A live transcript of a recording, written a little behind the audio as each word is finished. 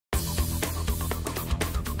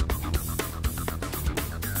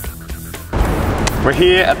We're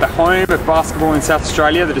here at the home of basketball in South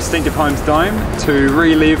Australia, the distinctive Holmes Dome, to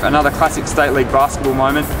relive another classic State League basketball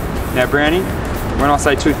moment. Now Brownie, when I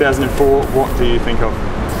say 2004, what do you think of?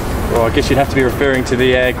 Well, I guess you'd have to be referring to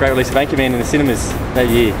the great release of Anchorman in the cinemas that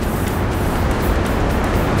year.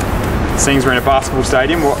 Seeing we're in a basketball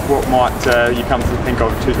stadium, what might you come to think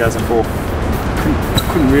of 2004?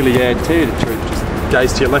 Couldn't really tell you the truth. Just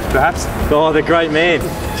gaze to your left perhaps. Oh, the great man,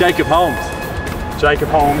 Jacob Holmes. Jacob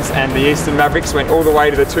Holmes and the Eastern Mavericks went all the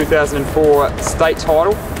way to the 2004 state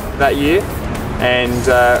title that year, and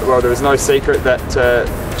well, there was no secret that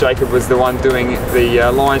Jacob was the one doing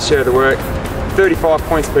the lion's share of the work. 35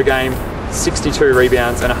 points per game, 62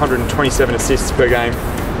 rebounds and 127 assists per game.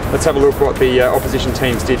 Let's have a look what the opposition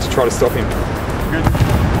teams did to try to stop him. Good.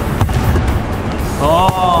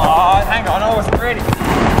 Oh, hang on, I wasn't ready.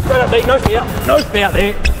 Straight up, Pete, no spout. No spout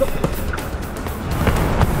there.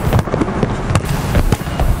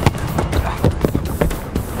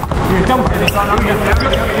 Double get in.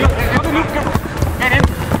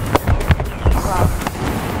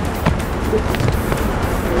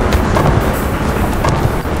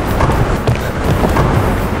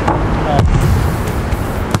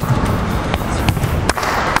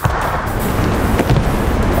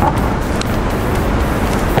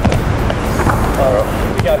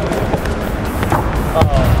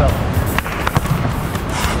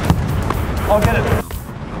 I'll get it.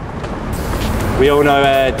 We all know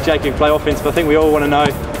Jake can play offense, but I think we all want to know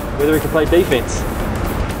whether he can play defense.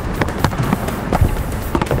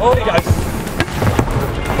 Oh, he goes.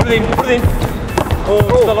 Put it in, put it in. Oh,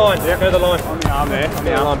 to the line. Yep. Go to the line. On the arm there. On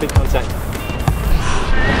the line, big contact.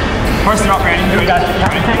 Post it up, Brandon. Here we go.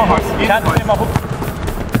 Can't put him up.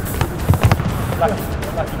 Lucky.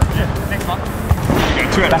 Yeah, next one.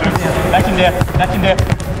 Back in there. Back in there.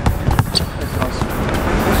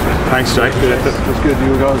 Thanks, Jake. Good effort. That's good.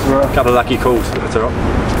 You guys were A couple of lucky calls. That's all right.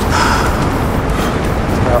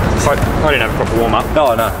 I didn't have a proper warm up.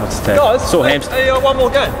 No, no. It's Guys, sore hams. one more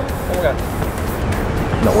game. One more game.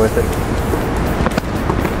 Not worth it.